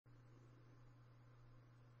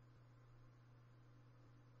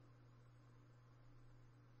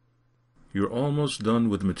You're almost done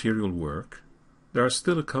with material work. There are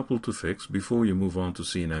still a couple to fix before you move on to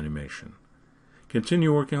scene animation.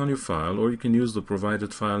 Continue working on your file, or you can use the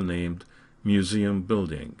provided file named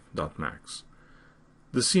museumbuilding.max.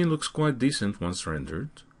 The scene looks quite decent once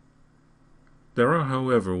rendered. There are,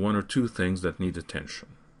 however, one or two things that need attention.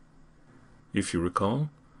 If you recall,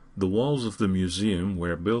 the walls of the museum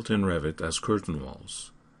were built in Revit as curtain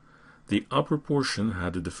walls. The upper portion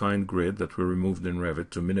had a defined grid that were removed in Revit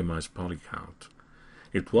to minimize poly count.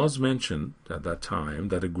 It was mentioned at that time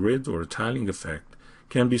that a grid or a tiling effect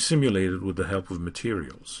can be simulated with the help of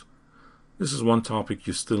materials. This is one topic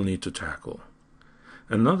you still need to tackle.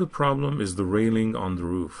 Another problem is the railing on the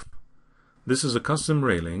roof. This is a custom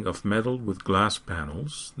railing of metal with glass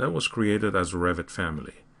panels that was created as a Revit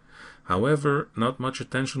family. However, not much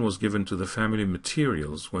attention was given to the family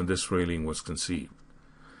materials when this railing was conceived.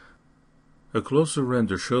 A closer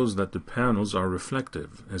render shows that the panels are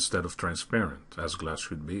reflective instead of transparent, as glass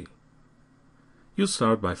should be. You'll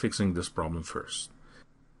start by fixing this problem first.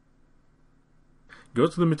 Go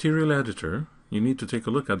to the material editor. You need to take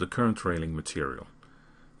a look at the current railing material.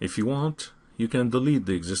 If you want, you can delete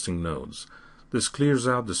the existing nodes. This clears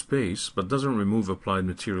out the space but doesn't remove applied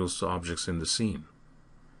materials to objects in the scene.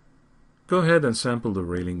 Go ahead and sample the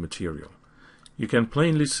railing material. You can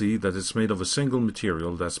plainly see that it's made of a single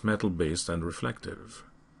material that's metal-based and reflective.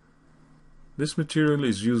 This material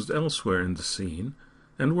is used elsewhere in the scene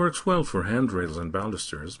and works well for handrails and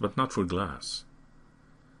balusters, but not for glass.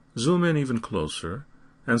 Zoom in even closer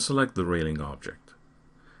and select the railing object.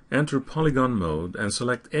 Enter polygon mode and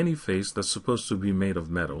select any face that's supposed to be made of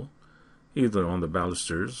metal, either on the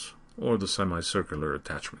balusters or the semicircular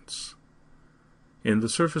attachments. In the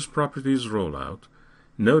Surface Properties rollout,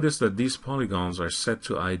 notice that these polygons are set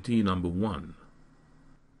to ID number 1.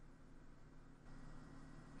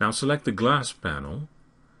 Now select the glass panel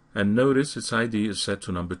and notice its ID is set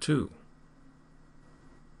to number 2.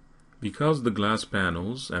 Because the glass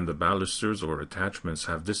panels and the balusters or attachments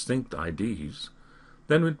have distinct IDs,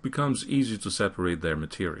 then it becomes easy to separate their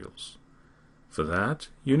materials. For that,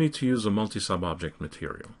 you need to use a multi-sub-object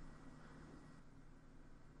material.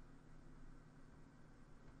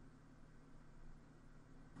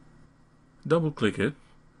 Double-click it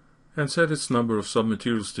and set its number of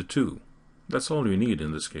submaterials to 2. That's all you need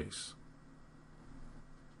in this case.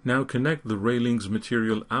 Now connect the railing's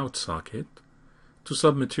material out socket to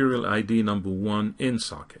submaterial ID number 1 in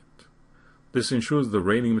socket. This ensures the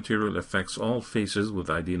railing material affects all faces with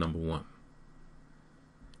ID number 1.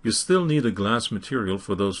 You still need a glass material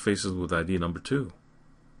for those faces with ID number 2.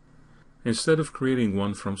 Instead of creating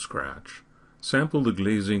one from scratch, sample the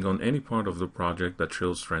glazing on any part of the project that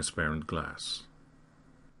shows transparent glass.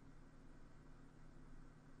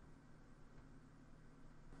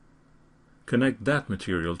 Connect that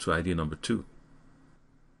material to ID number 2.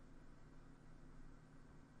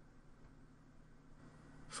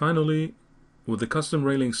 Finally, with the custom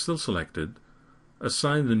railing still selected,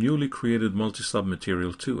 assign the newly created multi-sub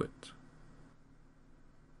material to it.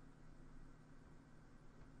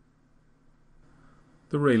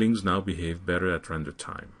 The railings now behave better at render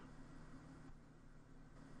time.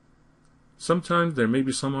 Sometimes there may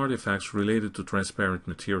be some artifacts related to transparent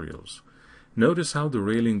materials. Notice how the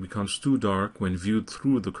railing becomes too dark when viewed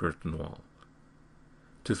through the curtain wall.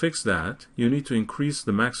 To fix that, you need to increase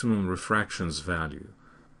the maximum refractions value.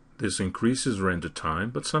 This increases render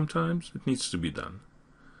time, but sometimes it needs to be done.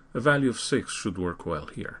 A value of 6 should work well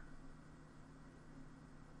here.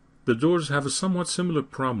 The doors have a somewhat similar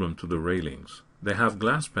problem to the railings. They have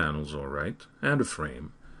glass panels, all right, and a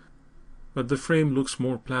frame, but the frame looks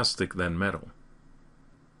more plastic than metal.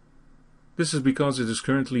 This is because it is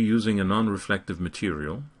currently using a non-reflective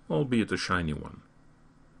material, albeit a shiny one.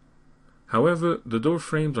 However, the door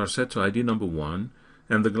frames are set to ID number 1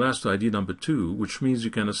 and the glass to ID number 2, which means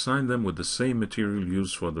you can assign them with the same material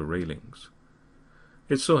used for the railings.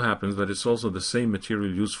 It so happens that it's also the same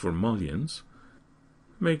material used for mullions,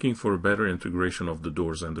 making for a better integration of the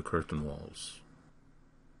doors and the curtain walls.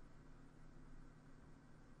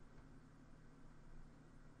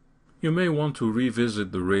 You may want to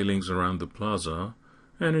revisit the railings around the plaza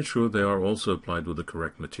and ensure they are also applied with the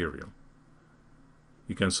correct material.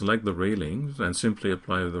 You can select the railings and simply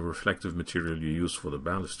apply the reflective material you use for the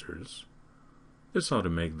balusters. This ought to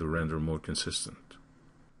make the render more consistent.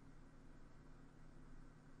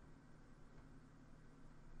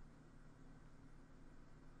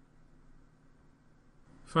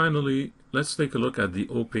 Finally, let's take a look at the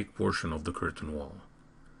opaque portion of the curtain wall.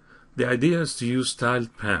 The idea is to use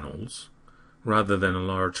tiled panels rather than a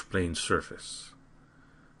large plain surface.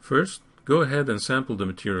 First, go ahead and sample the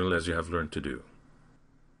material as you have learned to do.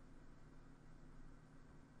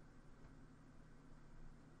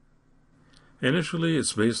 Initially,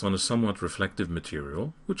 it's based on a somewhat reflective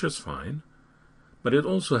material, which is fine, but it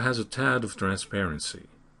also has a tad of transparency.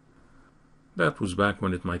 That was back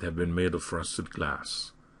when it might have been made of frosted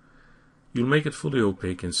glass. You'll make it fully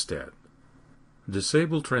opaque instead.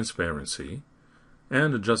 Disable transparency,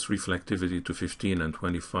 and adjust reflectivity to 15 and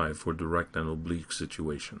 25 for direct and oblique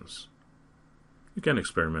situations. You can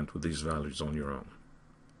experiment with these values on your own.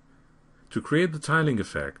 To create the tiling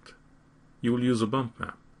effect, you will use a bump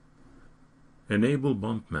map. Enable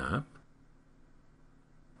bump map,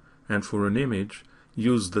 and for an image,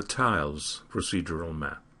 use the tiles procedural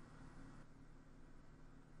map.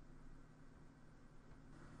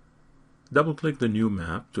 Double-click the new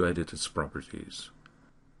map to edit its properties.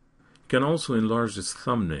 You can also enlarge its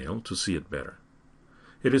thumbnail to see it better.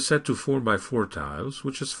 It is set to 4x4 tiles,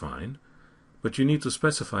 which is fine, but you need to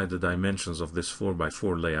specify the dimensions of this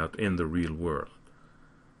 4x4 layout in the real world.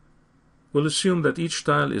 We'll assume that each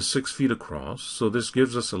tile is 6 feet across, so this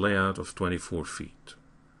gives us a layout of 24 feet.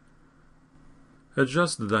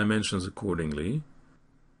 Adjust the dimensions accordingly.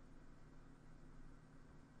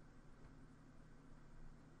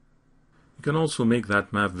 You can also make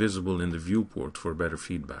that map visible in the viewport for better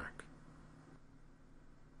feedback.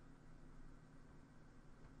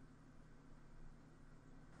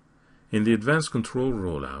 In the Advanced Control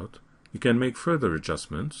rollout, you can make further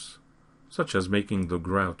adjustments, such as making the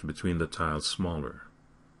grout between the tiles smaller.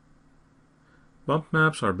 Bump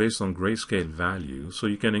maps are based on grayscale value, so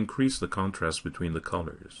you can increase the contrast between the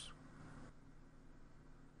colors.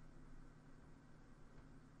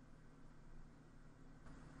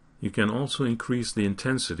 You can also increase the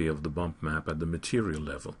intensity of the bump map at the material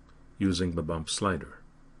level using the bump slider.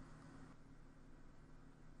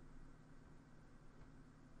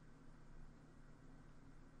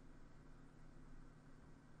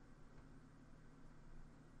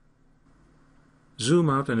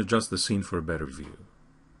 Zoom out and adjust the scene for a better view.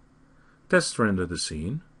 Test render the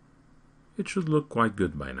scene. It should look quite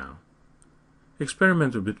good by now.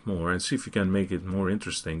 Experiment a bit more and see if you can make it more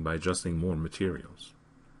interesting by adjusting more materials.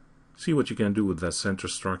 See what you can do with that center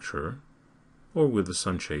structure or with the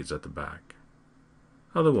sunshades at the back.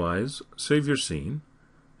 Otherwise, save your scene.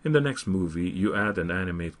 In the next movie, you add and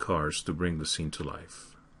animate cars to bring the scene to life.